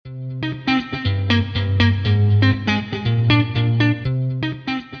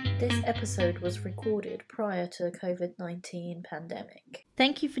episode was recorded prior to the COVID-19 pandemic.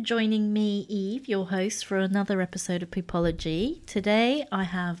 Thank you for joining me, Eve, your host, for another episode of Poopology. Today I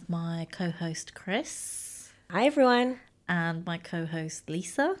have my co-host Chris. Hi everyone. And my co-host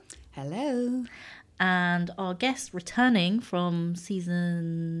Lisa. Hello. And our guest returning from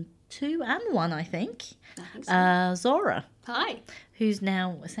season 2 and 1, I think so. Zora. Hi. Who's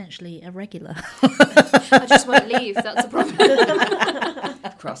now essentially a regular. I just won't leave, that's a problem.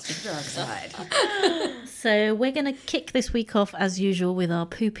 Cross to the dark side. So we're going to kick this week off as usual with our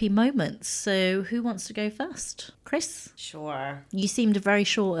poopy moments. So who wants to go first? Chris? Sure. You seemed very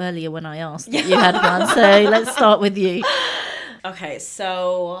short earlier when I asked that you had one, so let's start with you. Okay,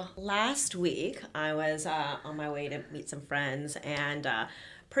 so last week I was on my way to meet some friends, and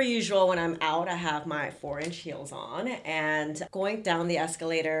per usual when I'm out I have my 4-inch heels on, and going down the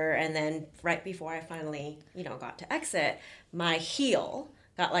escalator, and then right before I finally got to exit, my heel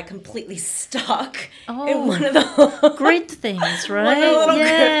got like completely stuck in one of the grid things, right? One of the little grid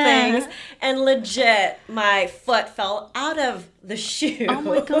things, and legit my foot fell out of the shoe. Oh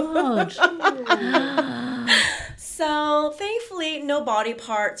my god. So thankfully no body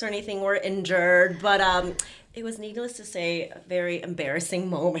parts or anything were injured, but it was, needless to say, a very embarrassing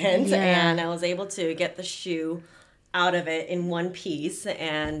moment, and I was able to get the shoe out of it in one piece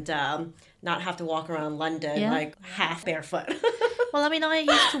and not have to walk around London like half barefoot. Well, I mean, I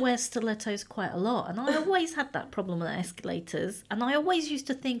used to wear stilettos quite a lot, and I always had that problem with escalators, and I always used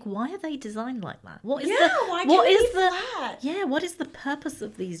to think, why are they designed like that? What is why can't they be flat? Yeah, what is the purpose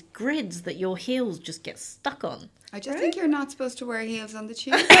of these grids that your heels just get stuck on? I just think you're not supposed to wear heels on the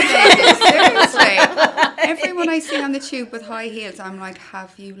tube. Seriously. Everyone I see on the tube with high heels, I'm like,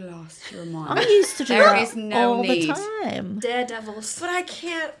 have you lost your mind? I used to do there that is no all need. the time. Daredevils. But I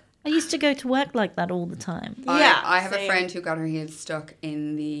can't. I used to go to work like that all the time. I have a friend who got her heels stuck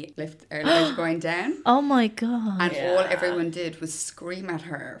in the lift elevator going down. Oh my god. And all everyone did was scream at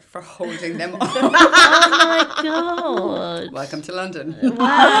her for holding them up. Oh my god. Welcome to London.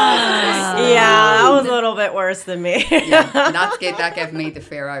 Wow. Yeah, that was a little bit worse than me. That gave me the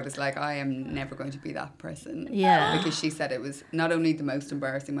fear. I was like, I am never going to be that person. Yeah. Because she said it was not only the most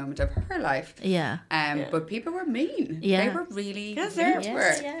embarrassing moment of her life, but people were mean. Yeah. They were really Yes, rude to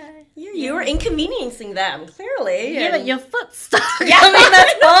her. You were inconveniencing them, clearly. Yeah, but your foot's stuck. I mean,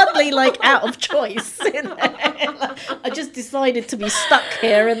 that's hardly like out of choice. I just decided to be stuck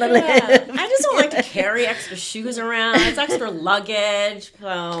here in the lift. I just don't like to carry extra shoes around. It's extra luggage.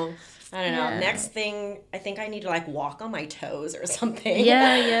 So I don't know. Yeah. Next thing, I think I need to like walk on my toes or something.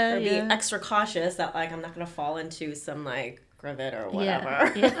 Yeah. Or be extra cautious that like I'm not gonna fall into some like privet or whatever.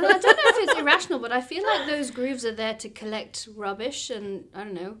 And I don't know if it's irrational, but I feel like those grooves are there to collect rubbish and, I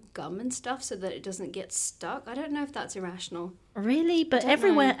don't know, gum and stuff so that it doesn't get stuck. I don't know if that's irrational. Really? But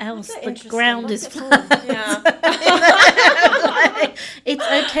everywhere else, the ground is flat.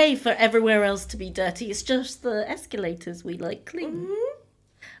 It's okay for everywhere else to be dirty. It's just the escalators we like clean.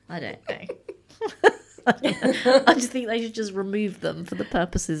 I don't know. I just think they should just remove them for the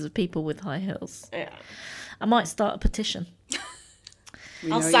purposes of people with high heels. Yeah. I might start a petition.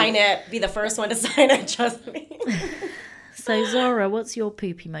 I'll sign it. Be the first one to sign it. Trust me. So Zora, what's your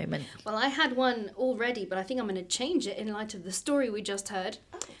poopy moment? Well, I had one already, but I think I'm going to change it in light of the story we just heard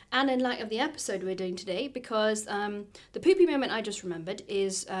and in light of the episode we're doing today, because the poopy moment I just remembered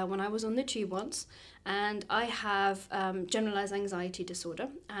is when I was on the tube once, and I have generalized anxiety disorder,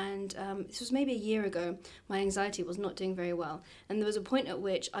 and this was maybe a year ago. My anxiety was not doing very well, and there was a point at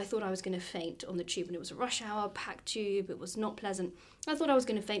which I thought I was going to faint on the tube, and it was a rush hour, packed tube, it was not pleasant. I thought I was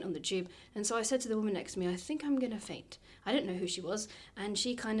going to faint on the tube, and so I said to the woman next to me, I think I'm going to faint. I didn't know who she was, and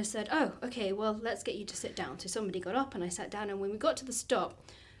she kind of said, oh, okay, well, let's get you to sit down. So somebody got up, and I sat down, and when we got to the stop,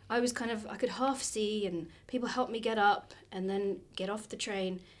 I could half see, and people helped me get up and then get off the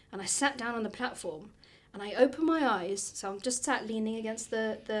train, and I sat down on the platform, and I opened my eyes, so I'm just sat leaning against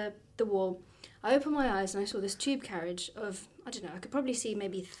the wall. I opened my eyes, and I saw this tube carriage of, I don't know, I could probably see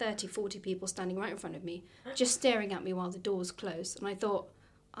maybe 30, 40 people standing right in front of me, just staring at me while the door was closed, and I thought,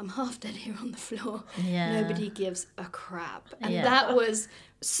 I'm half dead here on the floor. Yeah. Nobody gives a crap. And Yeah. that was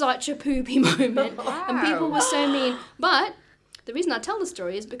such a poopy moment. Wow. And people were so mean. But the reason I tell the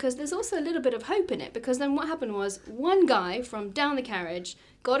story is because there's also a little bit of hope in it. Because then what happened was one guy from down the carriage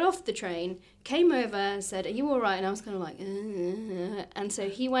got off the train, came over and said, are you all right? And I was kind of like, And so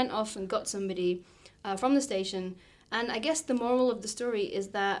he went off and got somebody from the station And I guess the moral of the story is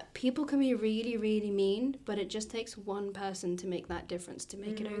that people can be really, really mean, but it just takes one person to make that difference, to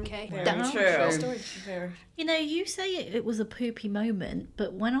make it okay. Very That's true. Story. Very- You know, you say it was a poopy moment,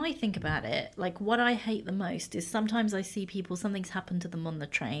 but when I think about it, like what I hate the most is sometimes I see people, something's happened to them on the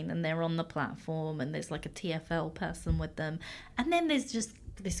train and they're on the platform and there's like a TfL person with them. And then there's just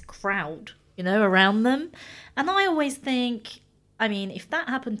this crowd, you know, around them. And I always think, I mean, if that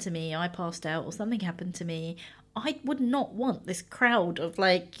happened to me, I passed out or something happened to me, I would not want this crowd of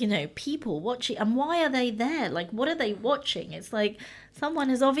like, you know, people watching. And why are they there? Like, what are they watching? It's like someone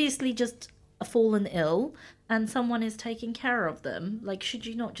has obviously just fallen ill and someone is taking care of them. Like, should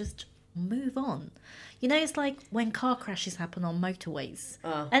you not just move on? You know, it's like when car crashes happen on motorways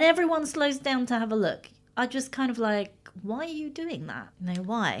and everyone slows down to have a look. I just kind of like, why are you doing that? You know,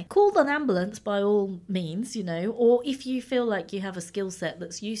 why? Call an ambulance by all means, you know, or if you feel like you have a skill set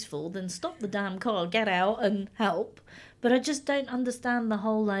that's useful, then stop the damn car, get out and help. But I just don't understand the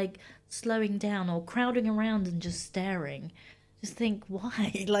whole like slowing down or crowding around and just staring. Just think,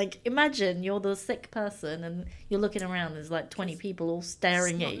 why? Like, imagine you're the sick person and you're looking around, there's like 20 people all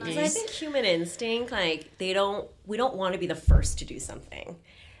staring at you. Because I think human instinct, like we don't want to be the first to do something.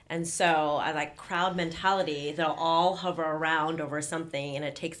 And so I like crowd mentality. They'll all hover around over something, and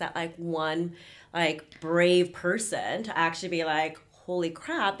it takes that like one like brave person to actually be like, holy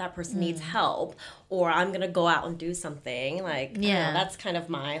crap, that person needs help, or I'm gonna go out and do something. Like, Yeah. that's kind of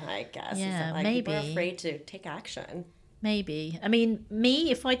my like guess. Yeah, is that, like, people are maybe. afraid to take action. Maybe. I mean,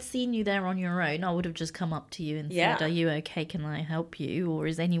 me, if I'd seen you there on your own, I would have just come up to you and Yeah. said, are you okay? Can I help you? Or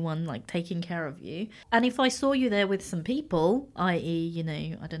is anyone like taking care of you? And if I saw you there with some people, i.e., you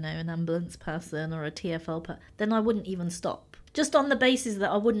know, I don't know, an ambulance person or a TfL person, then I wouldn't even stop. Just on the basis that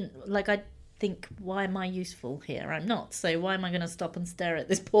I wouldn't, like, I'd think, why am I useful here? I'm not. So why am I going to stop and stare at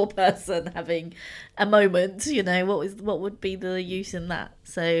this poor person having a moment? You know, what would be the use in that?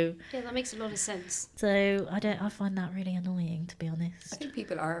 So Yeah, that makes a lot of sense. I find that really annoying, to be I honest. think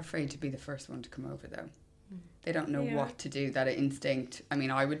people are afraid to be the first one to come over, though. They don't know Yeah. what to do. That instinct. I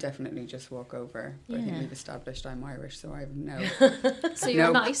mean, I would definitely just walk over. But I think Yeah. we've established I'm Irish, so I have no, So you're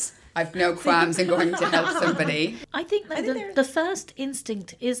No. nice. I've no qualms in going to help somebody. I think that think the first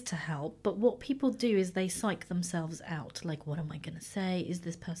instinct is to help, but what people do is they psych themselves out. Like, what am I going to say? Is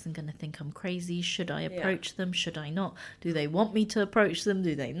this person going to think I'm crazy? Should I approach them? Should I not? Do they want me to approach them?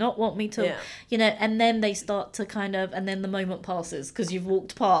 Do they not want me to? Yeah. You know, and then they start to kind of, and then the moment passes because you've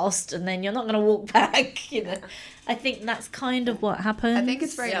walked past and then you're not going to walk back, you know. I think that's kind of what happens. I think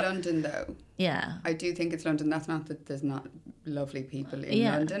it's very Yep. London, though. Yeah. I do think it's London. That's not that there's not lovely people in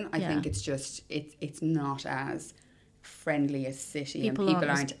Yeah, London. I yeah. think it's just it's not as friendly a city, People and people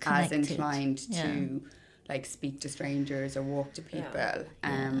aren't as aren't as connected. inclined Yeah. to like speak to strangers or walk to people. Yeah.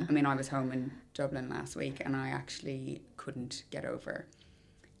 I mean, I was home in Dublin last week, and I actually couldn't get over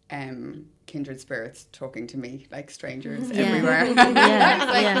kindred spirits talking to me like strangers Yeah. everywhere. Yeah,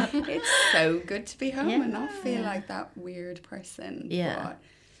 Like, yeah. it's so good to be home and not feel Yeah. like that weird person. Yeah. But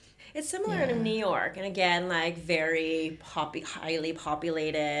It's similar to New York, and again, like very highly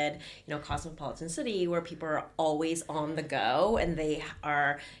populated, you know, cosmopolitan city where people are always on the go, and they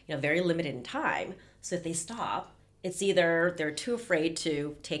are, you know, very limited in time. So if they stop, it's either they're too afraid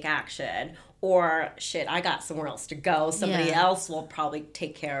to take action, or shit, I got somewhere else to go. Somebody Yeah. else will probably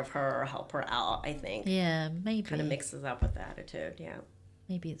take care of her or help her out. I think Yeah, maybe. kind of mixes up with the attitude. Yeah.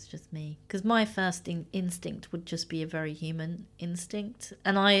 Maybe it's just me. Because my first instinct would just be a very human instinct.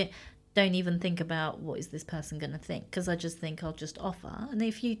 And I don't even think about what is this person going to think. Because I just think I'll just offer. And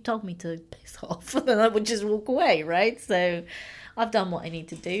if you told me to piss off, then I would just walk away, right? So I've done what I need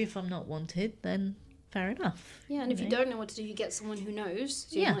to do. If I'm not wanted, then fair enough. Yeah, and if you know? don't know what to do, you get someone who knows.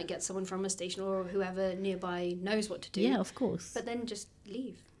 So you Yeah. might get someone from a station or whoever nearby knows what to do. Yeah, of course. But then just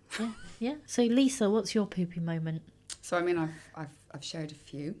leave. Yeah, yeah. So Lisa, what's your poopy moment? so I mean, I've shared a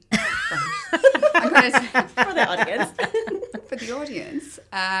few. But I'm going to For the audience. for the audience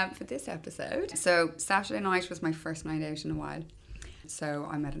for this episode. So Saturday night was my first night out in a while. So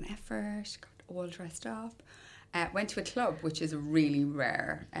I met an effort, got all dressed up. Went to a club, which is a really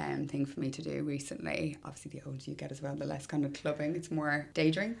rare thing for me to do recently. Obviously, the older you get as well, the less kind of clubbing. It's more day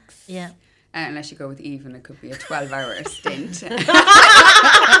drinks. Yeah. Unless you go with Eve, and it could be a 12-hour stint.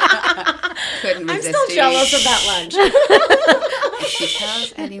 Couldn't I'm resist still Eve. jealous of that lunch. If she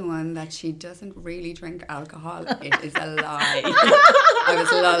tells anyone that she doesn't really drink alcohol, it is a lie.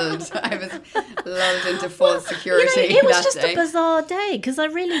 I was lulled into false security You know, it was that just day. a bizarre day because I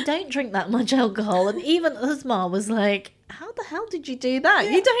really don't drink that much alcohol. And even Uzma was like, how the hell did you do that?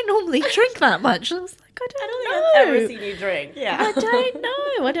 You don't normally drink that much. I was like, I don't think know. I've ever seen you drink. Yeah. I don't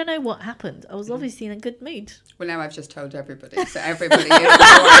know. I don't know what happened. I was obviously in a good mood. Well, now I've just told everybody, so everybody is worried.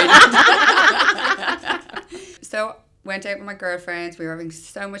 So went out with my girlfriends. We were having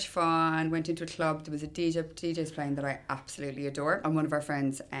so much fun. Went into a club. There was a DJ's playing that I absolutely adore. And one of our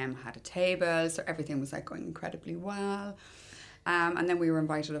friends had a table, so everything was like going incredibly well. And then we were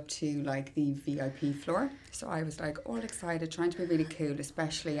invited up to like the VIP floor. So I was like all excited, trying to be really cool,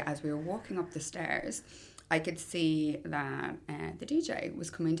 especially as we were walking up the stairs. I could see that the DJ was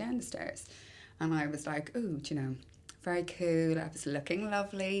coming down the stairs. And I was like, ooh, do you know, very cool. I was looking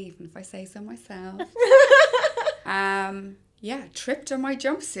lovely, even if I say so myself. Tripped on my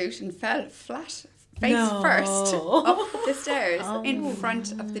jumpsuit and fell flat face first up the stairs in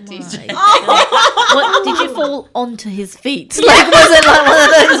front of the DJ. What, did you fall onto his feet? Like, was it like one of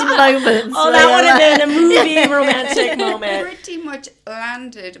those moments? Oh, that would have been a movie romantic moment. Pretty much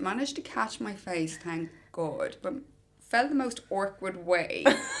landed, managed to catch my face, thank God, but fell the most awkward way.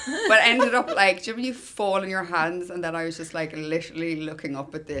 But ended up like, do you know when you fall in your hands? And then I was just like literally looking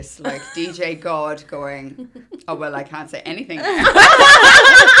up at this like DJ God going, oh well, I can't say anything now.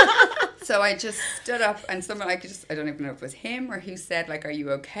 So I just stood up and someone I don't even know if it was him or who said like, are you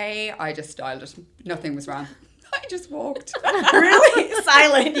okay? I just styled it. Nothing was wrong. I just walked. Really?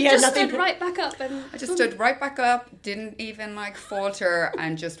 Silent. You had Just nothing. stood right back up and... I just stood right back up, didn't even like falter,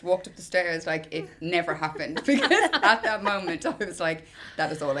 and just walked up the stairs like it never happened. Because at that moment I was like, that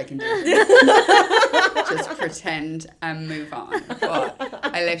is all I can do. Just pretend and move on. But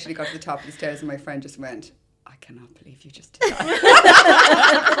I literally got to the top of the stairs and my friend just went, I cannot believe you just did that.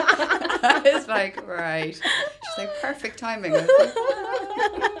 I was like, right. She's like, perfect timing. I was like,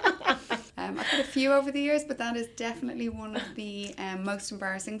 I've had a few over the years, but that is definitely one of the most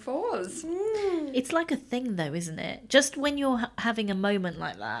embarrassing falls. It's like a thing though, isn't it? Just when you're having a moment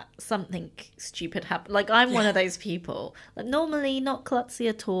like that, something stupid happens. Like I'm one of those people, like normally not klutzy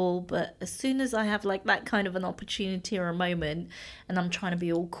at all, but as soon as I have like that kind of an opportunity or a moment and I'm trying to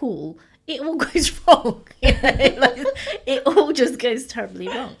be all cool, it all goes wrong. You know? Like, it all just goes terribly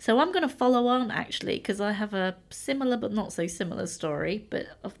wrong. So I'm going to follow on actually, because I have a similar but not so similar story, but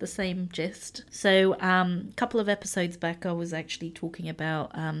of the same gist. So a couple of episodes back, I was actually talking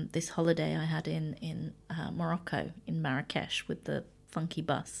about this holiday I had in Morocco, in Marrakesh, with the funky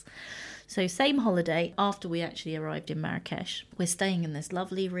bus. So same holiday, after we actually arrived in Marrakesh, we're staying in this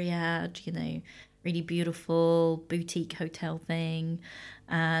lovely riad, you know, really beautiful boutique hotel thing,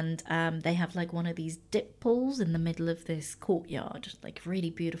 and they have like one of these dip pools in the middle of this courtyard, like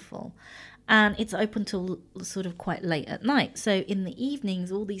really beautiful, and it's open till sort of quite late at night. So in the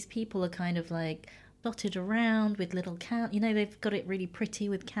evenings all these people are kind of like dotted around with little you know, they've got it really pretty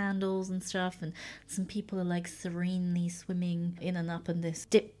with candles and stuff, and some people are like serenely swimming in and up in this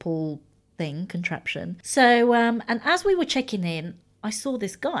dip pool thing contraption. So and as we were checking in, I saw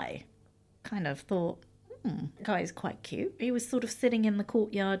this guy. Kind of thought, that guy is quite cute. He was sort of sitting in the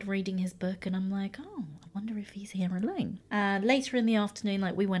courtyard reading his book, and I'm like, oh, I wonder if he's here alone. Later in the afternoon,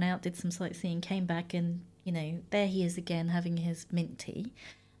 like we went out, did some sightseeing, came back, and you know, there he is again having his mint tea.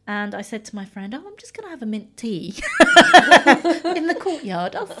 And I said to my friend, oh, I'm just going to have a mint tea in the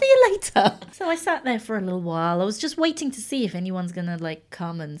courtyard. I'll see you later. So I sat there for a little while. I was just waiting to see if anyone's going to like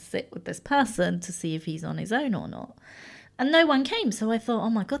come and sit with this person to see if he's on his own or not. And no one came, so I thought, oh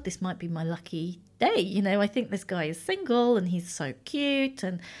my God, this might be my lucky day. You know, I think this guy is single and he's so cute,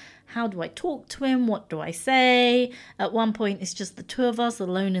 and how do I talk to him? What do I say? At one point, it's just the two of us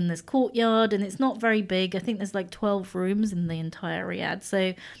alone in this courtyard, and it's not very big. I think there's like 12 rooms in the entire riad. So,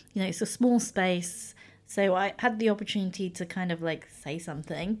 you know, it's a small space. So I had the opportunity to kind of like say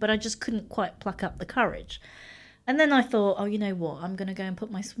something, but I just couldn't quite pluck up the courage. And then I thought, oh, you know what? I'm going to go and put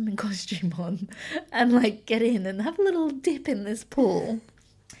my swimming costume on and like get in and have a little dip in this pool.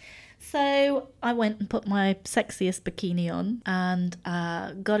 So I went and put my sexiest bikini on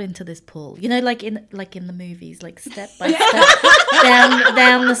and got into this pool. You know, like in the movies, like step by step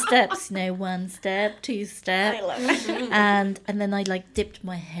down the steps. You know, 1 step, 2 step. I love it. And then I like dipped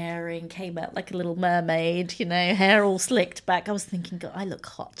my hair in, came out like a little mermaid. You know, hair all slicked back. I was thinking, God, I look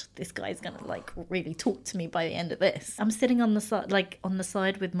hot. This guy's gonna like really talk to me by the end of this. I'm sitting on the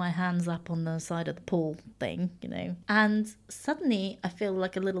side with my hands up on the side of the pool thing, you know, and suddenly I feel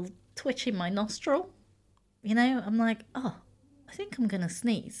like a little twitch in my nostril. You know, I'm like, oh, I think I'm gonna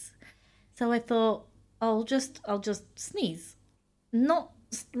sneeze. So I thought I'll just sneeze, not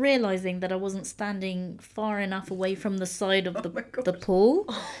realizing that I wasn't standing far enough away from the side of the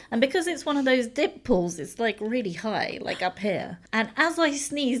pool. And because it's one of those dip pools, it's like really high, like up here. And as I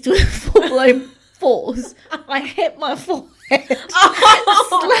sneezed with force, I hit my forehead,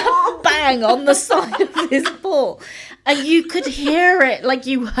 slap bang on the side of this pool. And you could hear it, like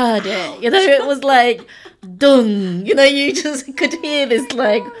you heard it. You know, it was like, dung. You know, you just could hear this,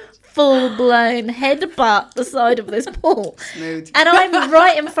 like, full-blown headbutt the side of this pool. Smooth. And I'm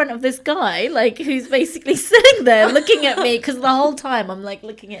right in front of this guy, like, who's basically sitting there looking at me, because the whole time I'm, like,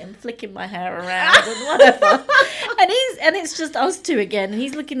 looking at him, flicking my hair around and whatever. And it's just us two again, and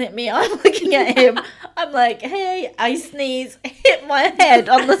he's looking at me, I'm looking at him. I'm like, hey, I sneeze, hit my head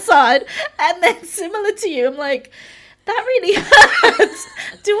on the side, and then similar to you, I'm like, that really hurts.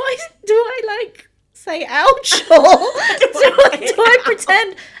 Do I like, say ouch, or do I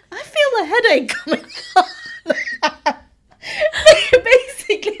pretend I feel a headache coming on?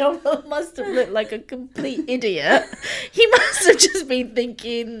 Basically, I must have looked like a complete idiot. He must have just been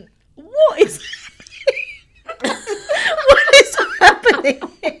thinking, what is what is happening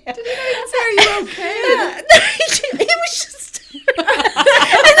here? Did he not even say, are you okay? No, he was just and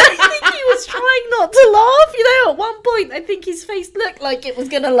I think he was trying not to laugh. You know, at one point I think his face looked like it was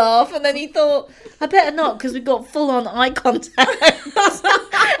going to laugh, and then he thought, I better not, because we got full on eye contact.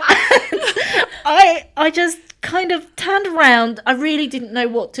 I just kind of turned around. I really didn't know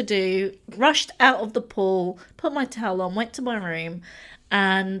what to do. Rushed out of the pool, put my towel on, went to my room,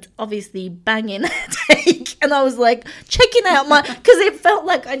 and obviously banging headache. And I was like checking out because it felt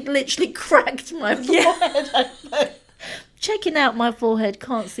like I'd literally cracked my forehead. Checking out my forehead,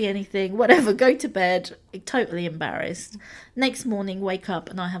 can't see anything, whatever, go to bed, totally embarrassed. Next morning, wake up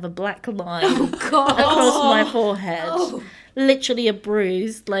and I have a black line across my forehead. Literally a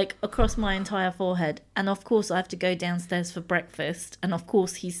bruise, like, across my entire forehead. And of course I have to go downstairs for breakfast, and of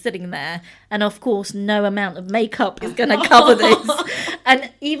course he's sitting there, and of course no amount of makeup is going to cover this.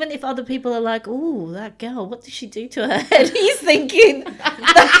 And even if other people are like, oh, that girl, what did she do to her head? He's thinking,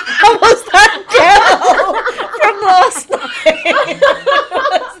 that was that girl from last night.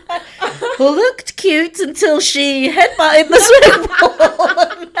 Looked cute until she headbutted the swimming pool.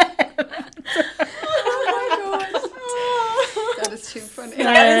 That is too funny.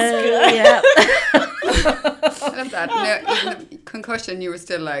 Yeah. I love that. No, even the concussion, you were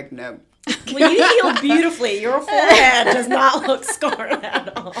still like, no. Well, you heal beautifully. Your forehead does not look scarred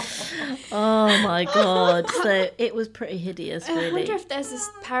at all. Oh my god. So it was pretty hideous, really. I wonder if there's this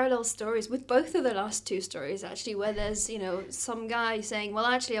parallel stories with both of the last two stories, actually, where there's, you know, some guy saying, well,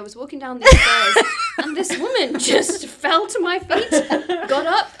 actually, I was walking down these stairs and this woman just fell to my feet, got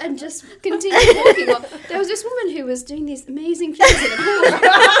up and just continued walking. Well, there was this woman who was doing these amazing things in the pool,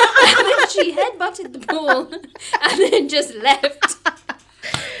 and then she headbutted the pool and then just left.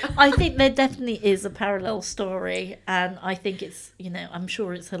 I think there definitely is a parallel story, and I think it's, you know, I'm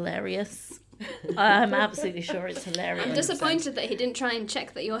sure it's hilarious. I'm absolutely sure it's hilarious. I'm disappointed that he didn't try and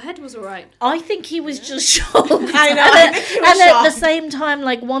check that your head was all right. I think he was just shocked. I know. And at the same time,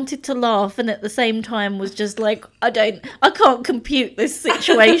 like, wanted to laugh, and at the same time was just like, I can't compute this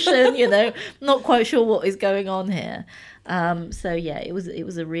situation, you know, not quite sure what is going on here. So yeah, it was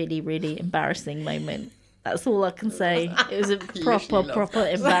a really, really embarrassing moment. That's all I can say. It was a proper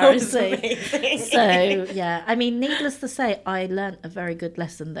embarrassing. So, yeah. I mean, needless to say, I learnt a very good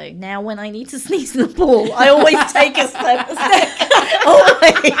lesson, though. Now, when I need to sneeze in the pool, I always take a step back.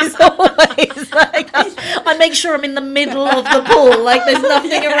 Always. Like, I make sure I'm in the middle of the pool, like there's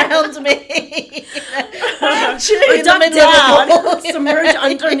nothing around me. Actually, in the middle of the pool. Submerge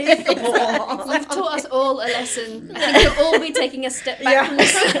underneath the pool. You've taught us all a lesson. I think you'll all be taking a step back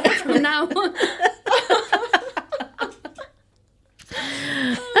from now on.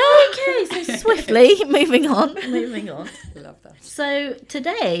 Okay, so swiftly moving on. Love that. So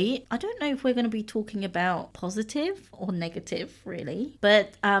today, I don't know if we're going to be talking about positive or negative, really.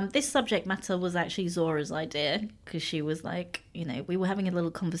 But this subject matter was actually Zora's idea, because she was like, you know, we were having a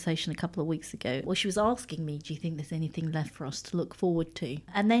little conversation a couple of weeks ago. Well, she was asking me, do you think there's anything left for us to look forward to?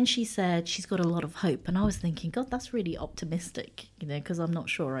 And then she said she's got a lot of hope. And I was thinking, God, that's really optimistic, you know, because I'm not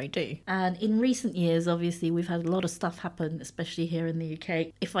sure I do. And in recent years, obviously, we've had a lot of stuff happen, especially here in the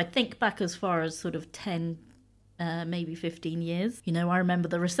UK. If I think back as far as sort of 10, maybe 15 years, you know, I remember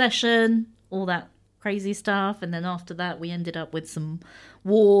the recession, all that crazy stuff, and then after that we ended up with some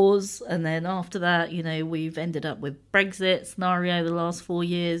wars, and then after that, you know, we've ended up with Brexit scenario the last 4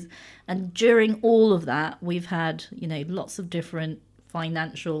 years, and during all of that we've had, you know, lots of different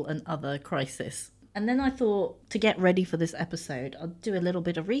financial and other crises. And then I thought, to get ready for this episode, I'll do a little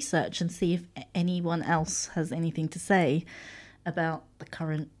bit of research and see if anyone else has anything to say about the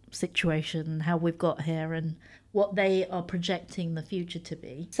current situation, how we've got here, and what they are projecting the future to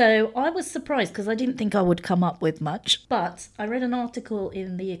be. So I was surprised because I didn't think I would come up with much, but I read an article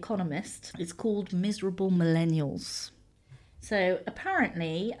in The Economist. It's called Miserable Millennials. So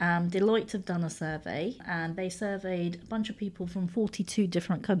apparently, Deloitte have done a survey, and they surveyed a bunch of people from 42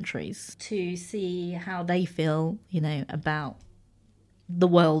 different countries to see how they feel, about the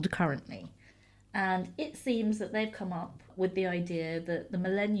world currently. And it seems that they've come up with the idea that the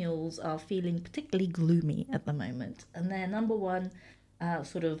millennials are feeling particularly gloomy at the moment. And their number one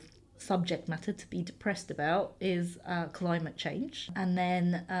sort of subject matter to be depressed about is climate change. And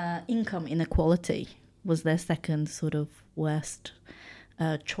then income inequality was their second sort of worst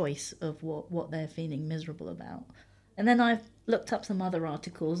choice of what they're feeling miserable about. And then I looked up some other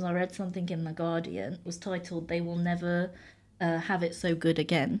articles. I read something in The Guardian. It was titled, "They Will Never Have It So Good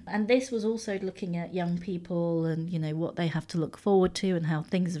Again." And this was also looking at young people and, what they have to look forward to and how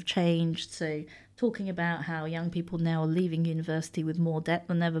things have changed. So talking about how young people now are leaving university with more debt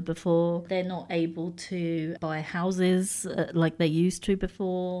than ever before. They're not able to buy houses like they used to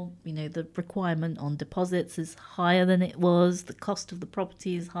before. The requirement on deposits is higher than it was. The cost of the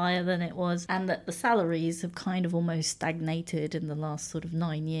property is higher than it was. And that the salaries have kind of almost stagnated in the last sort of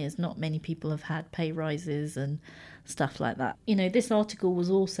 9 years. Not many people have had pay rises and stuff like that. This article was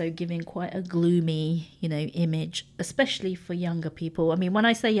also giving quite a gloomy, image, especially for younger people. I mean, when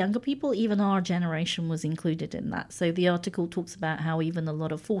I say younger people, even our generation was included in that. So the article talks about how even a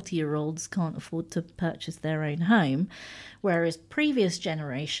lot of 40-year-olds can't afford to purchase their own home, whereas previous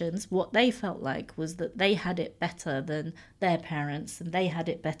generations, what they felt like was that they had it better than their parents, and they had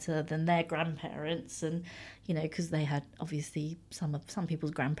it better than their grandparents, and because they had, obviously, some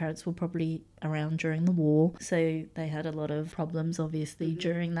people's grandparents were probably around during the war, so they had a lot of problems, obviously,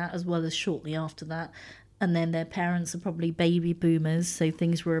 during that, as well as shortly after that. And then their parents are probably baby boomers, so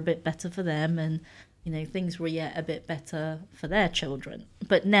things were a bit better for them, and things were yet a bit better for their children.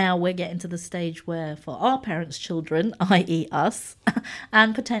 But now we're getting to the stage where for our parents' children, i.e. us,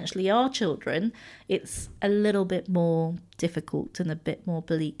 and potentially our children, it's a little bit more difficult and a bit more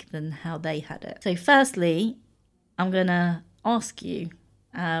bleak than how they had it. So firstly, I'm going to ask you,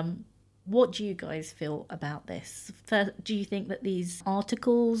 what do you guys feel about this? Do you think that these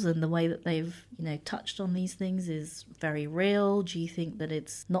articles and the way that they've, touched on these things is very real? Do you think that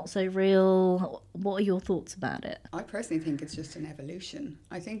it's not so real? What are your thoughts about it? I personally think it's just an evolution.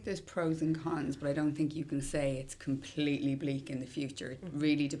 I think there's pros and cons, but I don't think you can say it's completely bleak in the future. It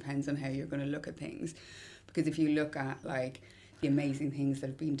really depends on how you're going to look at things. Because if you look at, the amazing things that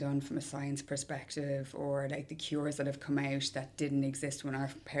have been done from a science perspective, or the cures that have come out that didn't exist when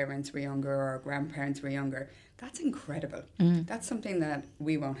our parents were younger or our grandparents were younger, that's incredible. That's something that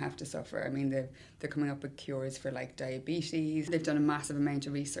we won't have to suffer. I mean, they're coming up with cures for diabetes. They've done a massive amount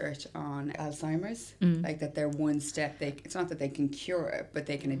of research on Alzheimer's, that they're one step. It's not that they can cure it, but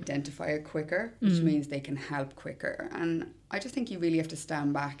they can identify it quicker, which means they can help quicker. And I just think you really have to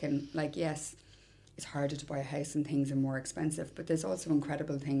stand back and yes, it's harder to buy a house and things are more expensive, but there's also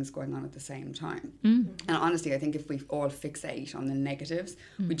incredible things going on at the same time. And honestly, I think if we all fixate on the negatives,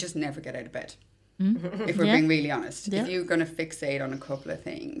 we just never get out of bed. If we're being really honest. If you're going to fixate on a couple of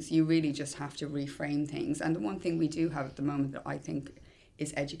things, you really just have to reframe things. And the one thing we do have at the moment that I think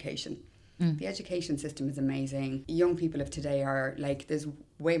is education. The education system is amazing. Young people of today are there's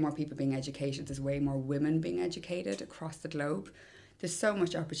way more people being educated. There's way more women being educated across the globe. There's so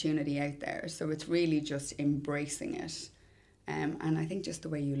much opportunity out there. So it's really just embracing it. And I think just the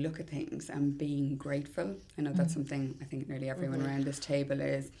way you look at things and being grateful. I know that's something I think nearly everyone around this table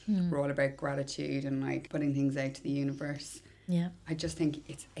is. We're all about gratitude and putting things out to the universe. Yeah. I just think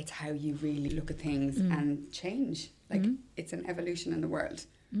it's how you really look at things and change. It's an evolution in the world.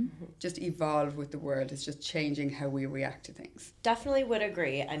 Just evolve with the world. It's just changing how we react to things. Definitely would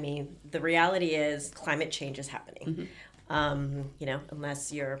agree. I mean, the reality is climate change is happening.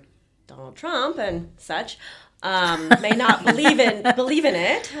 Unless you're Donald Trump and such, may not believe in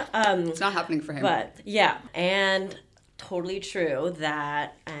it. It's not happening for him. But yeah, and totally true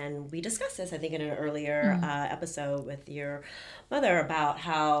that, and we discussed this, I think, in an earlier episode with your mother about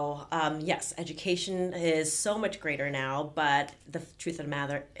how, yes, education is so much greater now, but the truth of the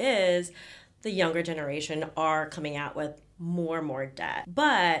matter is the younger generation are coming out with more and more debt.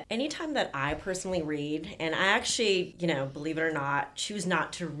 But anytime that I personally read, and I actually, believe it or not, choose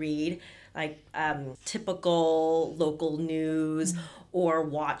not to read typical local news or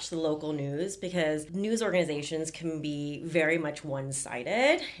watch the local news, because news organizations can be very much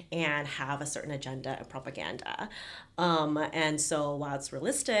one-sided and have a certain agenda and propaganda. And so while it's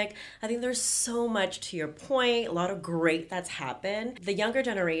realistic, I think there's so much, to your point, a lot of great that's happened. The younger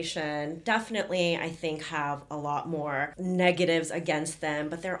generation definitely, I think, have a lot more negatives against them,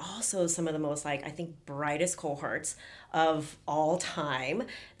 but they're also some of the most, like, I think, brightest cohorts of all time.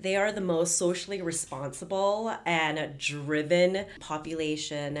 They are the most socially responsible and driven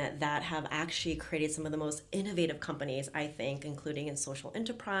population that have actually created some of the most innovative companies, I think, including in social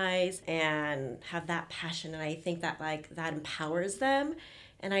enterprise, and have that passion. And I think that, like, that empowers them.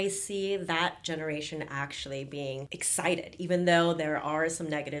 And I see that generation actually being excited, even though there are some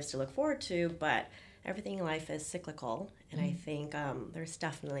negatives to look forward to, but everything in life is cyclical. And I think there's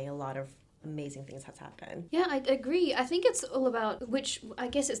definitely a lot of amazing things that's happened. Yeah, I agree. I think it's all about which, I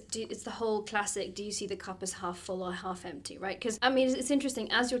guess it's the whole classic, do you see the cup as half full or half empty, right? Because, I mean, it's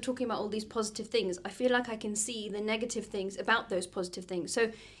interesting, as you're talking about all these positive things, I feel like I can see the negative things about those positive things.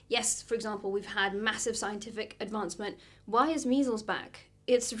 So, yes, for example, we've had massive scientific advancement. Why is measles back?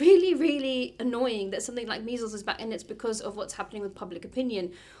 It's really, really annoying that something like measles is back, and it's because of what's happening with public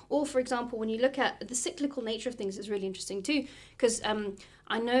opinion. Or, for example, when you look at the cyclical nature of things, is really interesting too, because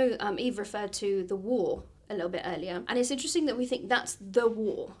I know Eve referred to the war a little bit earlier, and it's interesting that we think that's the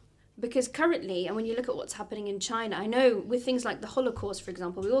war. Because currently, and when you look at what's happening in China, I know with things like the Holocaust, for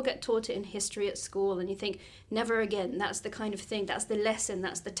example, we all get taught it in history at school, and you think, never again, that's the kind of thing, that's the lesson,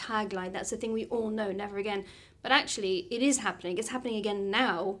 that's the tagline, that's the thing we all know, never again. But actually, it is happening. It's happening again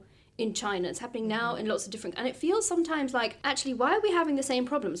now in China. It's happening now in lots of different... And it feels sometimes like, actually, why are we having the same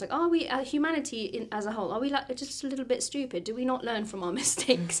problems? Like, are we, humanity as a whole, are we like just a little bit stupid? Do we not learn from our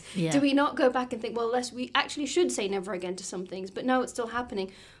mistakes? Yeah. Do we not go back and think, well, we actually should say never again to some things, but no, it's still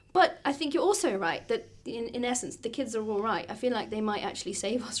happening. But I think you're also right that in essence the kids are all right. I feel like they might actually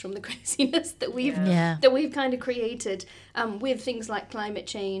save us from the craziness that we've kind of created with things like climate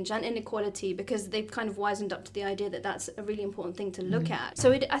change and inequality, because they've kind of wisened up to the idea that that's a really important thing to look at.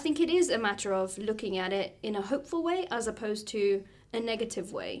 So I think it is a matter of looking at it in a hopeful way as opposed to a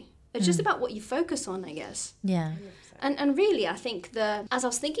negative way. It's just about what you focus on, I guess. Yeah. And really, I think as I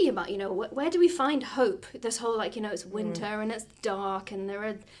was thinking about, where do we find hope? This whole, like, it's winter and it's dark and there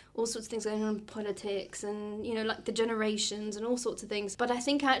are all sorts of things going on in politics and, like the generations and all sorts of things. But I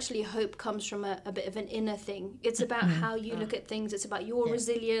think actually hope comes from a bit of an inner thing. It's about how you look at things. It's about your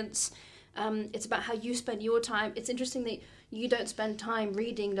resilience. It's about how you spend your time. It's interesting that you don't spend time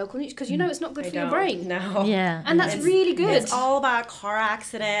reading local news because it's not good for your brain. No. Yeah. And that's really good. It's all about car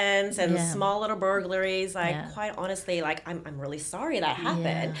accidents and small little burglaries. Like, quite honestly, like, I'm really sorry that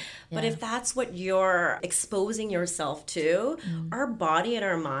happened. But if that's what you're exposing yourself to, our body and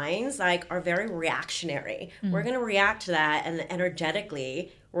our minds, like, are very reactionary. We're going to react to that, and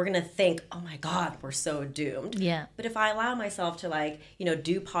energetically, we're going to think, oh my God, we're so doomed. Yeah. But if I allow myself to, like,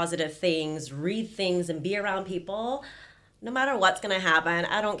 do positive things, read things, and be around people, no matter what's going to happen,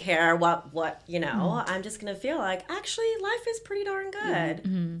 I don't care what I'm just going to feel like, actually, life is pretty darn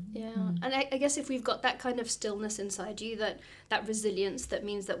good. Yeah. And I guess if we've got that kind of stillness inside you, that resilience, that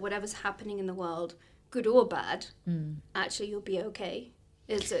means that whatever's happening in the world, good or bad, actually you'll be okay.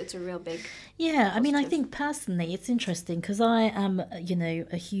 It's a real big I mean, I think personally it's interesting because I am,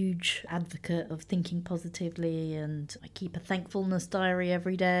 a huge advocate of thinking positively, and I keep a thankfulness diary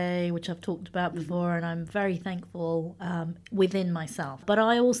every day, which I've talked about before, and I'm very thankful within myself. But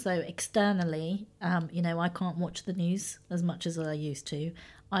I also externally, I can't watch the news as much as I used to.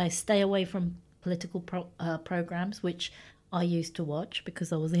 I stay away from political programs, which I used to watch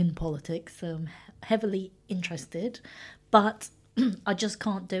because I was in politics, so I'm heavily interested. But I just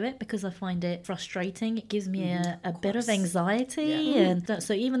can't do it because I find it frustrating. It gives me a bit of anxiety. And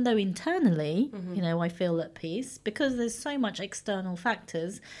so even though internally, I feel at peace because there's so much external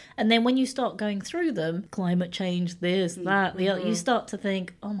factors. And then when you start going through them, climate change, this, that, the other, you start to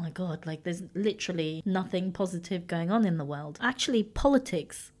think, oh my God, like there's literally nothing positive going on in the world. Actually,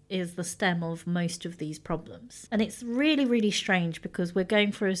 politics is the stem of most of these problems. And it's really, really strange because we're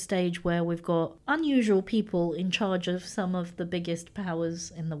going through a stage where we've got unusual people in charge of some of the biggest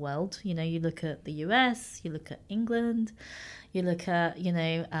powers in the world. You look at the US, you look at England, you look at,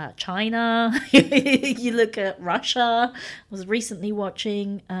 China, you look at Russia. I was recently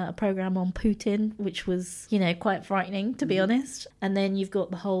watching a program on Putin, which was, quite frightening, to be honest. And then you've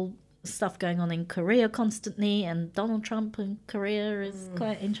got the whole stuff going on in Korea constantly, and Donald Trump in Korea is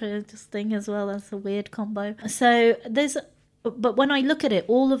quite interesting as well. That's a weird combo. So but when I look at it,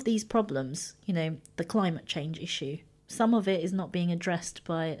 all of these problems, the climate change issue, some of it is not being addressed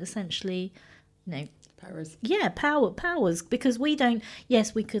by essentially, Powers. Yeah, powers, because we don't,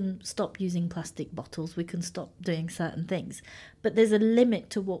 yes, we can stop using plastic bottles, we can stop doing certain things, but there's a limit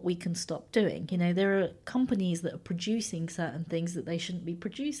to what we can stop doing. You know, there are companies that are producing certain things that they shouldn't be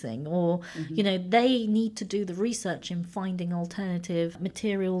producing, or, you know, they need to do the research in finding alternative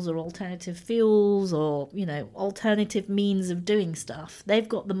materials or alternative fuels or, you know, alternative means of doing stuff. They've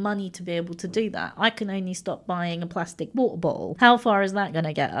got the money to be able to do that. I can only stop buying a plastic water bottle. How far is that going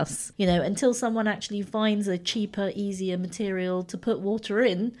to get us? You know, until someone actually finds a cheaper, easier material to put water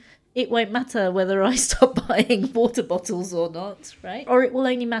in, it won't matter whether I stop buying water bottles or not, right? Or it will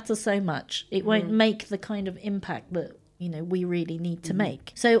only matter so much. It won't make the kind of impact that, you know, we really need to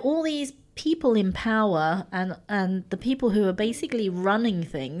make. So all these people in power and the people who are basically running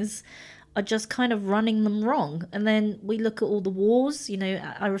things are just kind of running them wrong. And then we look at all the wars, you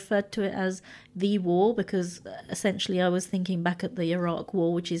know, I referred to it as the war because essentially I was thinking back at the Iraq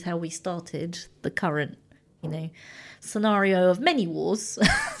War, which is how we started the current, you know, scenario of many wars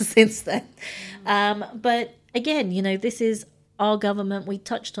since then. But again, you know, this is our government, we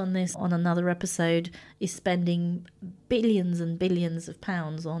touched on this on another episode, is spending billions and billions of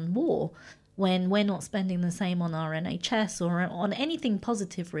pounds on war, when we're not spending the same on our NHS or on anything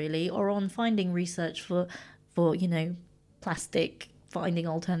positive really, or on finding research for you know, plastic, finding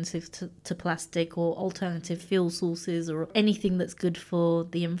alternatives to plastic or alternative fuel sources or anything that's good for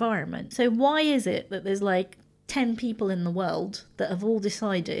the environment. So why is it that there's like 10 people in the world that have all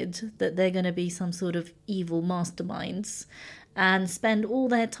decided that they're going to be some sort of evil masterminds and spend all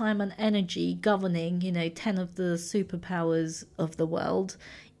their time and energy governing, you know, 10 of the superpowers of the world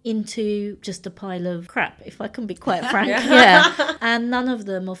into just a pile of crap, if I can be quite frank. Yeah. And none of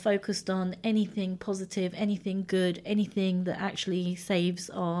them are focused on anything positive, anything good, anything that actually saves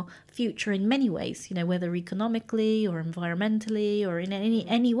our future in many ways, you know, whether economically or environmentally or in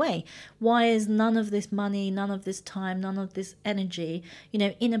any way. Why is none of this money, none of this time, none of this energy, you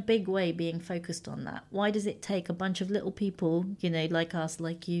know, in a big way being focused on that? Why does it take a bunch of little people, you know, like us,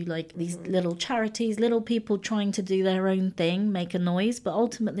 like you, like these little charities, little people trying to do their own thing, make a noise, but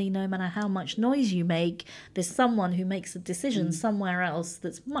ultimately no matter how much noise you make, there's someone who makes a decision somewhere else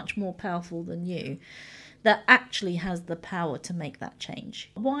that's much more powerful than you, that actually has the power to make that change.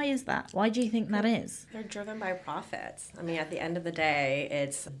 Why is that? Why do you think that is? They're driven by profits. I mean, at the end of the day,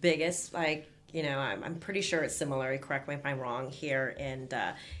 it's the biggest, like, you know, I'm pretty sure it's similar, correct me if I'm wrong, here in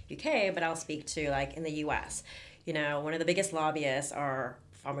the UK, but I'll speak to like in the US. You know, one of the biggest lobbyists are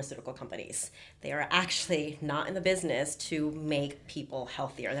pharmaceutical companies. They are actually not in the business to make people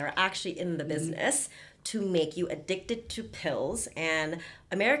healthier. They're actually in the business to make you addicted to pills. And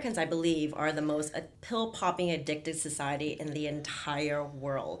Americans, I believe, are the most pill-popping addicted society in the entire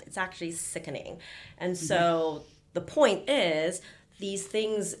world. It's actually sickening. And so the point is, these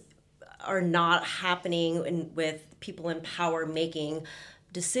things are not happening with people in power making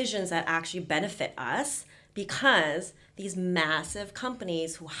decisions that actually benefit us, because these massive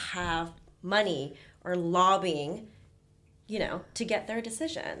companies who have money are lobbying, you know, to get their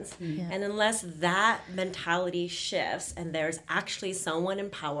decisions. Yeah. And unless that mentality shifts and there's actually someone in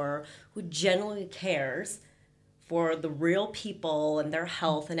power who genuinely cares for the real people and their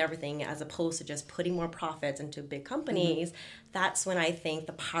health and everything, as opposed to just putting more profits into big companies, that's when I think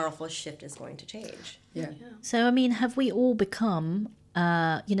the powerful shift is going to change. Yeah. So, I mean, have we all become,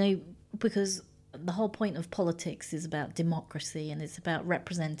 you know, because the whole point of politics is about democracy and it's about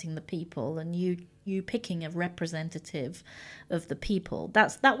representing the people, and you picking a representative of the people.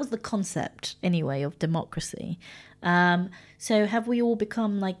 That was the concept anyway of democracy. So have we all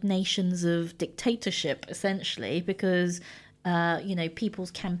become like nations of dictatorship essentially, because you know,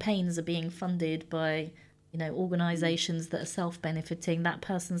 people's campaigns are being funded by, you know, organizations that are self-benefiting, that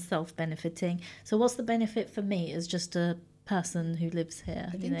person's self-benefiting. So what's the benefit for me as just a person who lives here?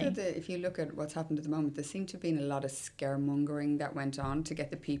 I think that if you look at what's happened at the moment, there seemed to have been a lot of scaremongering that went on to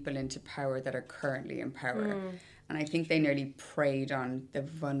get the people into power that are currently in power. And I think they nearly preyed on the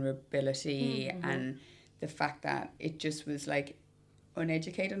vulnerability and the fact that it just was like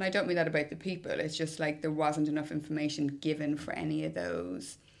uneducated. And I don't mean that about the people. It's just like there wasn't enough information given for any of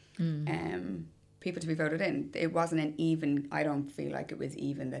those people to be voted in. It wasn't an even, I don't feel like it was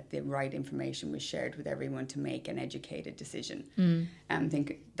even that the right information was shared with everyone to make an educated decision. I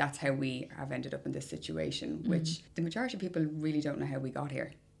think that's how we have ended up in this situation, which the majority of people really don't know how we got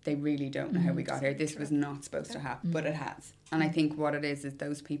here. They really don't know how we got here. This was not supposed to happen, but it has. And I think what it is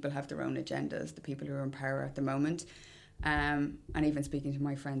those people have their own agendas, the people who are in power at the moment. And even speaking to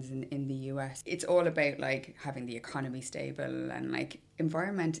my friends in the US, it's all about like having the economy stable, and like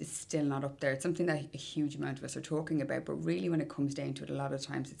environment is still not up there. It's something that a huge amount of us are talking about, but really when it comes down to it, a lot of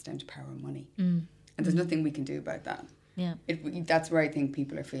times it's down to power and money. And And there's nothing we can do about that. Yeah. That's where I think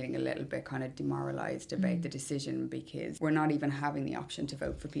people are feeling a little bit kind of demoralised about the decision, because we're not even having the option to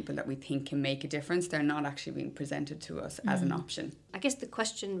vote for people that we think can make a difference. They're not actually being presented to us as an option. I guess the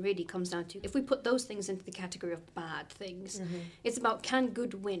question really comes down to, if we put those things into the category of bad things, it's about, can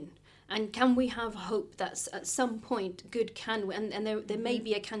good win? And can we have hope that at some point good can win? And there may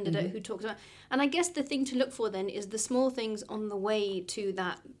be a candidate who talks about... And I guess the thing to look for then is the small things on the way to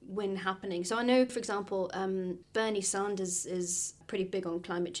that win happening. So I know, for example, Bernie Sanders is pretty big on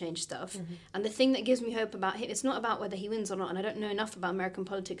climate change stuff. And the thing that gives me hope about him, it's not about whether he wins or not, and I don't know enough about American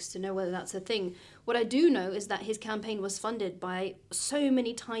politics to know whether that's a thing. What I do know is that his campaign was funded by so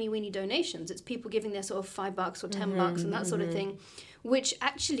many tiny weeny donations. It's people giving their sort of $5 or $10 and that sort of thing, which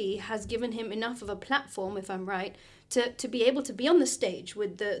actually has given him enough of a platform, if I'm right, to be able to be on the stage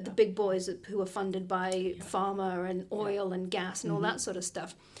with the big boys who are funded by pharma and oil and gas and all that sort of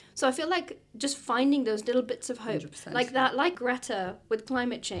stuff. So I feel like just finding those little bits of hope, 100%. like that, like Greta with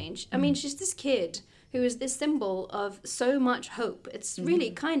climate change. I mean, she's this kid who is this symbol of so much hope. It's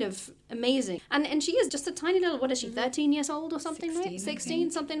really kind of amazing. And she is just a tiny little, what is she, 13 years old or something, 16, right?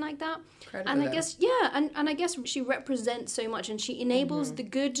 16, something like that. Incredible, And I though. guess, and I guess she represents so much, and she enables the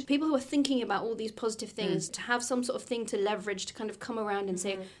good people who are thinking about all these positive things to have some sort of thing to leverage, to kind of come around and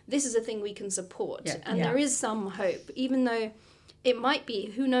say, this is a thing we can support. Yeah. And there is some hope, even though it might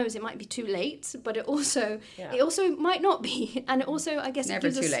be, who knows, it might be too late, but it also might not be. And it also, I guess, Never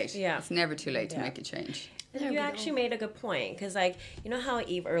it gives too us, late. Yeah. It's never too late to make a change. And you actually made a good point, because like, you know how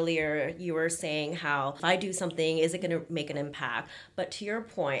Eve earlier you were saying how if I do something, is it going to make an impact? But to your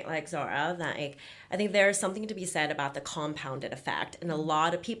point, like Zara, that like, I think there's something to be said about the compounded effect. And a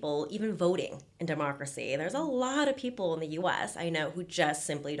lot of people, even voting in democracy, there's a lot of people in the US I know who just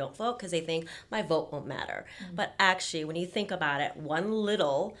simply don't vote because they think my vote won't matter. But actually, when you think about it, one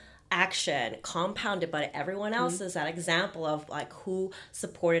little action compounded by everyone else's, that example of like who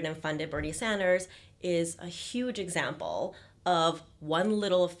supported and funded Bernie Sanders is a huge example of one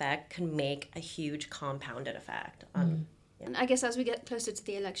little effect can make a huge compounded effect. And I guess as we get closer to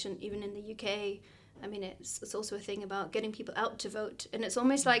the election, even in the UK, I mean, it's also a thing about getting people out to vote. And it's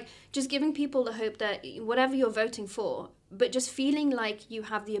almost like just giving people the hope that whatever you're voting for, but just feeling like you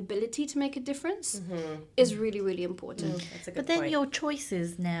have the ability to make a difference is really, really important. That's a good But then point. your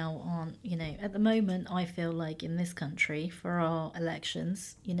choices now aren't, at the moment, I feel like in this country for our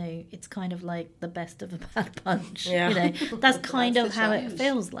elections, it's kind of like the best of a bad bunch. Yeah. That's kind That's of the how challenge. it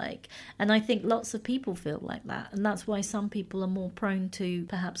feels like. And I think lots of people feel like that. And that's why some people are more prone to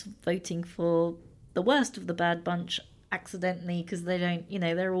perhaps voting for the worst of the bad bunch accidentally, because they don't,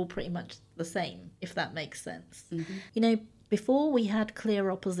 they're all pretty much the same, if that makes sense. Before we had clear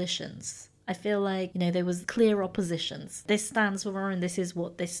oppositions, I feel like, there was clear oppositions. This stands for, and this is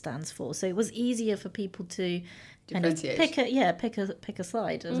what this stands for. So it was easier for people to kind of Differentiate. pick a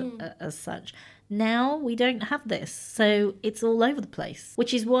side as such. Now we don't have this, so it's all over the place,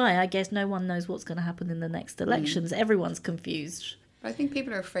 which is why I guess no one knows what's going to happen in the next elections. Everyone's confused. I think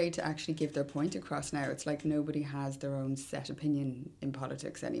people are afraid to actually give their point across now. It's like nobody has their own set opinion in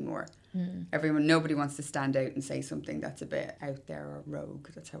politics anymore. Nobody wants to stand out and say something that's a bit out there or rogue.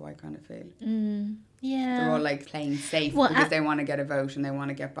 That's how I kind of feel. Yeah. They're all like playing safe Well, because they want to get a vote and they want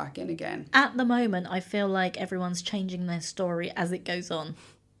to get back in again. At the moment, I feel like everyone's changing their story as it goes on.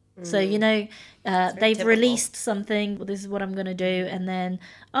 So, they've typical. released something, well, this is what I'm going to do, and then,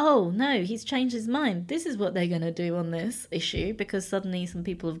 oh, no, he's changed his mind. This is what they're going to do on this issue, because suddenly some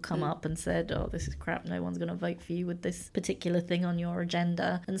people have come up and said, oh, this is crap, no one's going to vote for you with this particular thing on your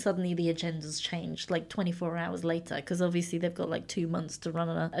agenda. And suddenly the agenda's changed, like 24 hours later, because obviously they've got like 2 months to run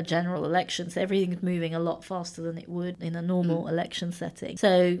a general election, so everything's moving a lot faster than it would in a normal election setting.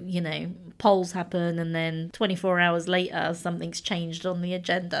 So, polls happen, and then 24 hours later, something's changed on the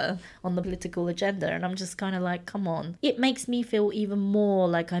agenda, on the political agenda, and I'm just kind of like, come on. It makes me feel even more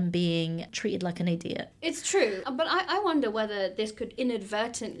like I'm being treated like an idiot. It's true, but I wonder whether this could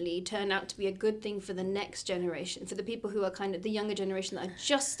inadvertently turn out to be a good thing for the next generation, for the people who are kind of the younger generation that are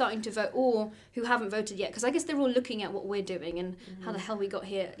just starting to vote or who haven't voted yet, because I guess they're all looking at what we're doing and how the hell we got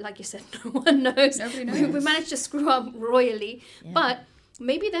here. Like you said, no one knows. Nobody knows. We managed to screw up royally, but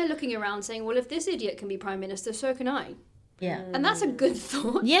maybe they're looking around saying, well, if this idiot can be prime minister, so can I. Yeah. And that's a good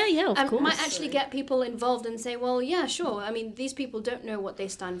thought. Yeah, of And course. might actually get people involved and say, well, yeah, sure. I mean, these people don't know what they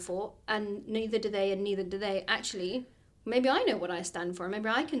stand for, and neither do they, and neither do they. Actually, maybe I know what I stand for. Maybe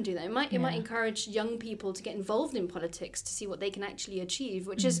I can do that. It might encourage young people to get involved in politics to see what they can actually achieve,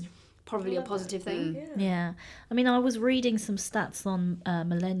 which is probably a positive thing. Yeah. I mean, I was reading some stats on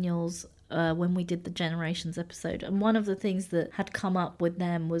millennials when we did the Generations episode. And one of the things that had come up with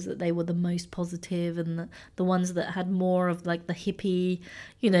them was that they were the most positive and the ones that had more of like the hippie,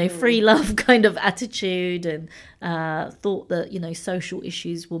 free love kind of attitude, and thought that, social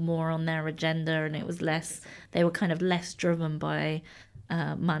issues were more on their agenda, and it was less, they were kind of less driven by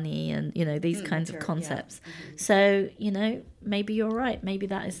money and these kinds of concepts. So maybe you're right, maybe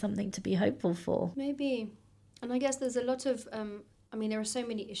that is something to be hopeful for. Maybe. And I guess there's a lot of there are so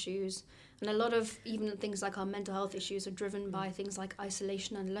many issues, and a lot of even things like our mental health issues are driven by things like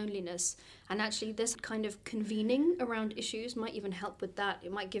isolation and loneliness, and actually this kind of convening around issues might even help with that.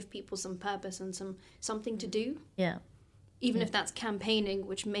 It might give people some purpose and something to do. Even if that's campaigning,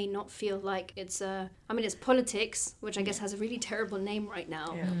 which may not feel like it's it's politics, which I guess has a really terrible name right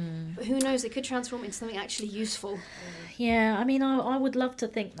now. But who knows, it could transform into something actually useful. I would love to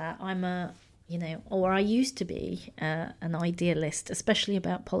think that I'm or I used to be an idealist, especially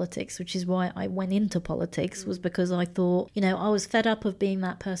about politics, which is why I went into politics, was because I thought, I was fed up of being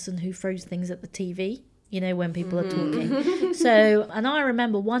that person who throws things at the TV. When people are talking. So, and I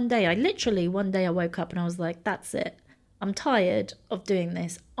remember one day I woke up and I was like, that's it. I'm tired of doing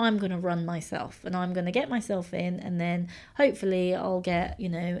this. I'm going to run myself, and I'm going to get myself in, and then hopefully I'll get,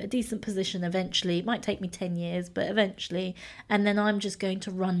 a decent position eventually. It might take me 10 years, but eventually. And then I'm just going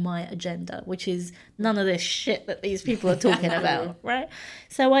to run my agenda, which is none of this shit that these people are talking about, right?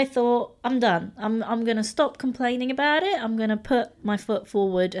 So I thought, I'm done. I'm going to stop complaining about it. I'm going to put my foot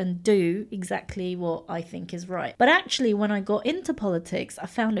forward and do exactly what I think is right. But actually, when I got into politics, I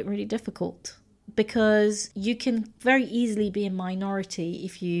found it really difficult, because you can very easily be a minority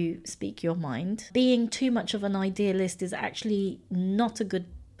if you speak your mind. Being too much of an idealist is actually not a good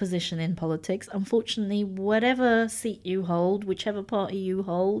position in politics. Unfortunately, whatever seat you hold, whichever party you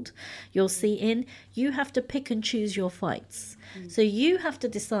hold your seat in, you have to pick and choose your fights. So you have to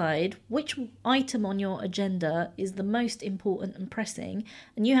decide which item on your agenda is the most important and pressing,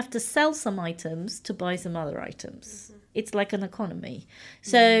 and you have to sell some items to buy some other items. It's like an economy.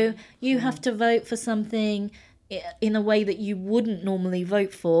 So you have to vote for something in a way that you wouldn't normally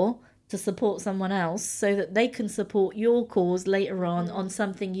vote for, to support someone else so that they can support your cause later on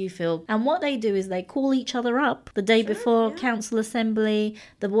something you feel. And what they do is they call each other up the day before council assembly,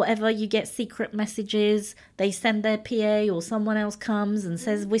 whatever, you get secret messages, they send their PA or someone else comes and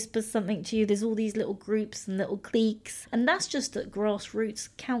whispers something to you. There's all these little groups and little cliques, and that's just at grassroots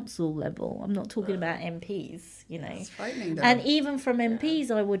council level. I'm not talking about MPs, It's frightening though. And even from MPs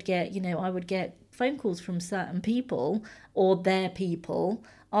I would get phone calls from certain people or their people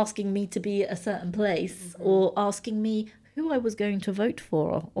asking me to be at a certain place, or asking me who I was going to vote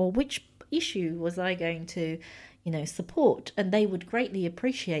for, or which issue was I going to, support. And they would greatly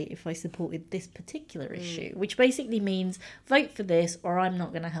appreciate if I supported this particular issue, which basically means vote for this or I'm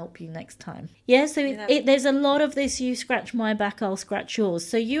not going to help you next time. So there's a lot of this, you scratch my back, I'll scratch yours.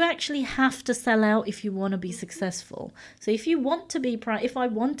 So you actually have to sell out if you want to be successful. So if you want to be if I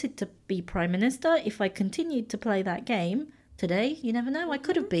wanted to be Prime Minister, if I continued to play that game, today, you never know, I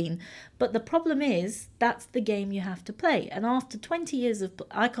could have been. But the problem is, that's the game you have to play. And after 20 years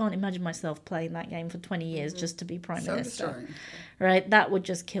I can't imagine myself playing that game for 20 years just to be Prime Minister. Destroying. Right? That would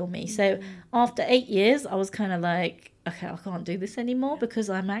just kill me. So after 8 years, I was kind of like, okay, I can't do this anymore, because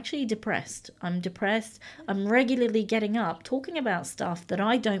I'm actually depressed. I'm regularly getting up, talking about stuff that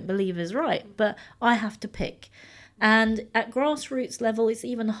I don't believe is right, but I have to pick. And at grassroots level, it's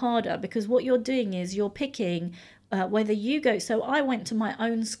even harder, because what you're doing is you're picking whether you go. So I went to my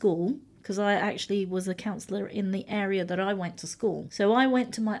own school, because I actually was a counsellor in the area that I went to school. So I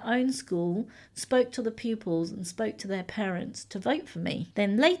went to my own school, spoke to the pupils and spoke to their parents to vote for me.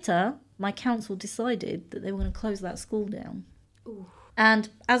 Then later, my council decided that they were going to close that school down. Ooh. And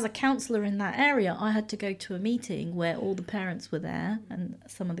as a counsellor in that area, I had to go to a meeting where all the parents were there and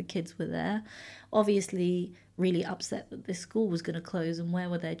some of the kids were there, obviously really upset that this school was going to close, and where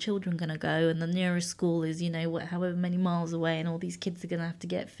were their children going to go, and the nearest school is, however many miles away, and all these kids are going to have to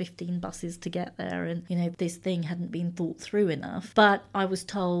get 15 buses to get there, and, this thing hadn't been thought through enough. But I was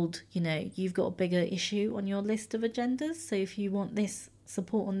told, you've got a bigger issue on your list of agendas, so if you want this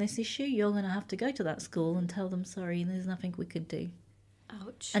support on this issue, you're going to have to go to that school and tell them, sorry, there's nothing we could do.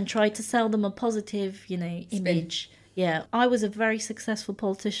 Ouch. And try to sell them a positive, image. Yeah, I was a very successful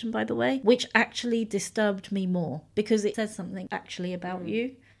politician, by the way, which actually disturbed me more, because it says something actually about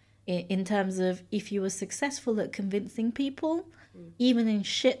you in terms of, if you were successful at convincing people, even in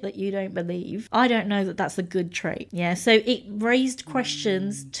shit that you don't believe, I don't know that that's a good trait. Yeah, so it raised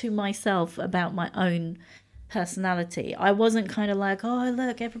questions to myself about my own personality. I wasn't kind of like, oh,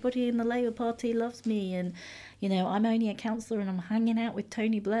 look, everybody in the Labour Party loves me, and, you know, I'm only a councillor and I'm hanging out with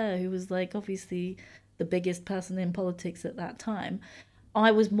Tony Blair, who was like obviously the biggest person in politics at that time.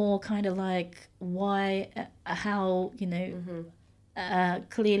 I was more kind of like, why, how, you know,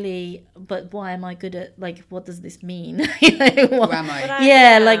 clearly, but why am I good at, like, what does this mean? You know, Who am I?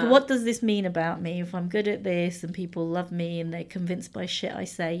 yeah, like, what does this mean about me if I'm good at this and people love me and they're convinced by shit I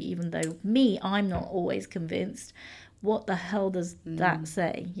say, even though I'm not always convinced? What the hell does that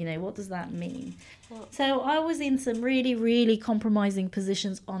say? You know, what does that mean? So I was in some really, really compromising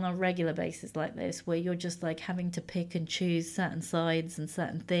positions on a regular basis like this, where you're just like having to pick and choose certain sides and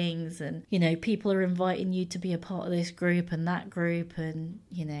certain things. And, you know, people are inviting you to be a part of this group and that group. And,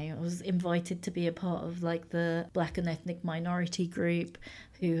 you know, I was invited to be a part of like the Black and ethnic minority group,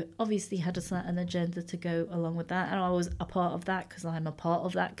 who obviously had a certain agenda to go along with that. And I was a part of that because I'm a part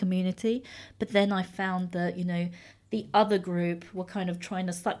of that community. But then I found that, you know, the other group were kind of trying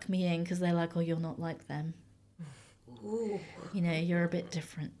to suck me in because they're like, oh, you're not like them. Ooh. You know, you're a bit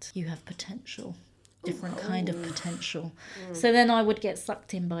different. You have potential, different kind of potential. So then I would get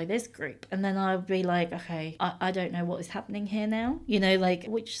sucked in by this group, and then I would be like, okay, I don't know what is happening here now. You know, like,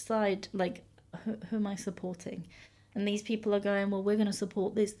 which side, like, who am I supporting? And these people are going, well, we're going to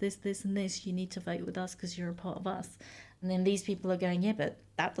support this, this, this, and this. You need to vote with us because you're a part of us. And then these people are going, yeah, but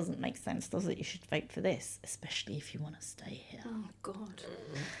that doesn't make sense, does it? You should vote for this, especially if you want to stay here. Oh, God.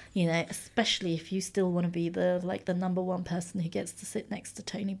 You know, especially if you still want to be the number one person who gets to sit next to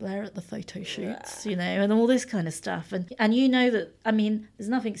Tony Blair at the photo shoots, you know, and all this kind of stuff. And you know that, I mean, there's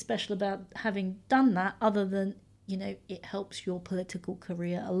nothing special about having done that other than, you know, it helps your political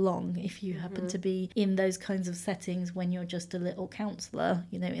career along if you happen to be in those kinds of settings when you're just a little councillor.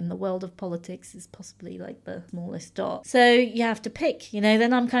 You know, in the world of politics is possibly like the smallest dot. So you have to pick, you know.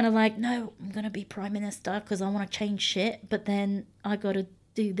 Then I'm kind of like, no, I'm going to be Prime Minister because I want to change shit. But then I got to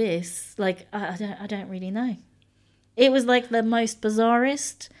do this. Like, I don't really know. It was like the most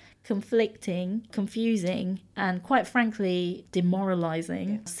bizarrest, conflicting, confusing, and quite frankly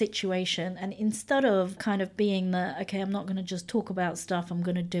demoralizing situation. And instead of kind of being the, okay, I'm not going to just talk about stuff, I'm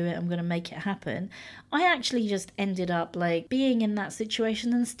going to do it, I'm going to make it happen, I actually just ended up like being in that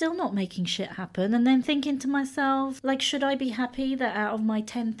situation and still not making shit happen, and then thinking to myself, like, should I be happy that out of my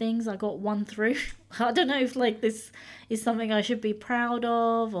 10 things I got one through? I don't know if like this is something I should be proud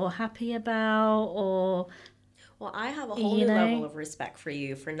of or happy about, or... Well, I have a whole new level of respect for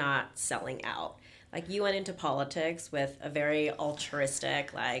you for not selling out. Like, you went into politics with a very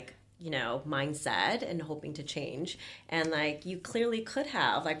altruistic, like, you know, mindset and hoping to change. And, like, you clearly could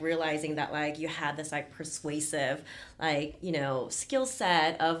have, like, realizing that, like, you had this, like, persuasive, like, you know, skill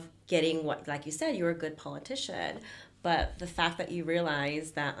set of getting what, like you said, you were a good politician. But the fact that you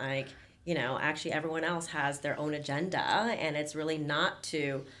realize that, like, you know, actually everyone else has their own agenda and it's really not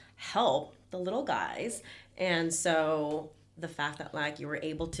to help the little guys. And so the fact that, like, you were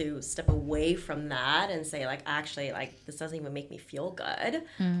able to step away from that and say, like, actually, like, this doesn't even make me feel good.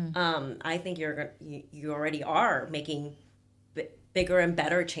 I think you already are making bigger and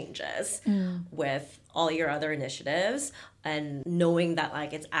better changes with all your other initiatives, and knowing that,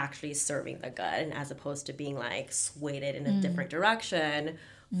 like, it's actually serving the good, and as opposed to being, like, swayed in a different direction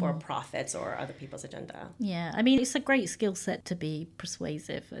for profits or other people's agenda. Yeah, I mean, it's a great skill set to be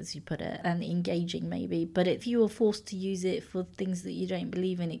persuasive, as you put it, and engaging maybe. But if you are forced to use it for things that you don't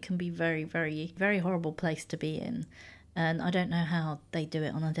believe in, it can be very, very, very horrible place to be in. And I don't know how they do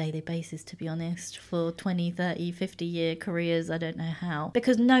it on a daily basis, to be honest. For 20, 30, 50-year careers, I don't know how.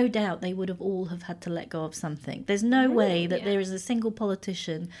 Because no doubt they would have all have had to let go of something. There's no way that there is a single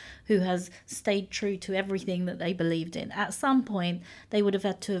politician who has stayed true to everything that they believed in. At some point, they would have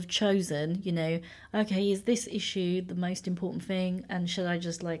had to have chosen, you know, okay, is this issue the most important thing? And should I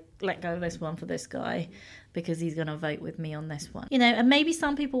just, like, let go of this one for this guy? Because he's going to vote with me on this one. You know, and maybe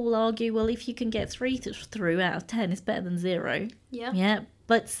some people will argue, well, if you can get 3 through out of 10, it's better than 0. Yeah. Yeah.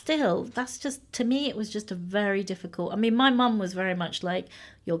 But still, that's just, to me, it was just a very difficult... I mean, my mum was very much like,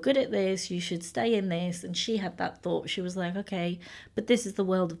 you're good at this, you should stay in this. And she had that thought. She was like, okay, but this is the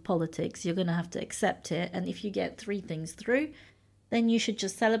world of politics. You're going to have to accept it. And if you get 3 things through, then you should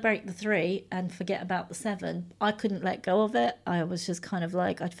just celebrate the 3 and forget about the 7. I couldn't let go of it. I was just kind of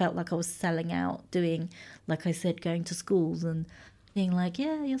like, I felt like I was selling out, doing, like I said, going to schools and being like,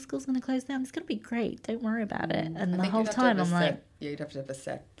 yeah, your school's going to close down. It's going to be great. Don't worry about it. And the whole time I'm like... You'd have to have a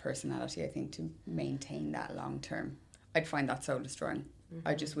set personality, I think, to maintain that long term. I'd find that soul destroying.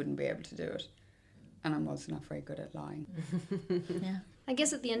 I just wouldn't be able to do it. And I'm also not very good at lying. Yeah. I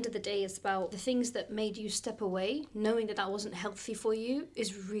guess at the end of the day, it's about the things that made you step away, knowing that that wasn't healthy for you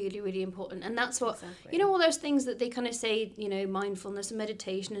is really, really important. And that's what, Exactly. you know, all those things that they kind of say, you know, mindfulness and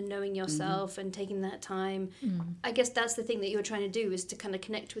meditation and knowing yourself and taking that time. I guess that's the thing that you're trying to do, is to kind of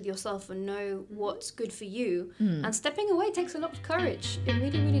connect with yourself and know what's good for you. And stepping away takes a lot of courage. It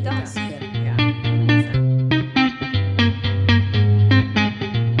really, really does. Yeah.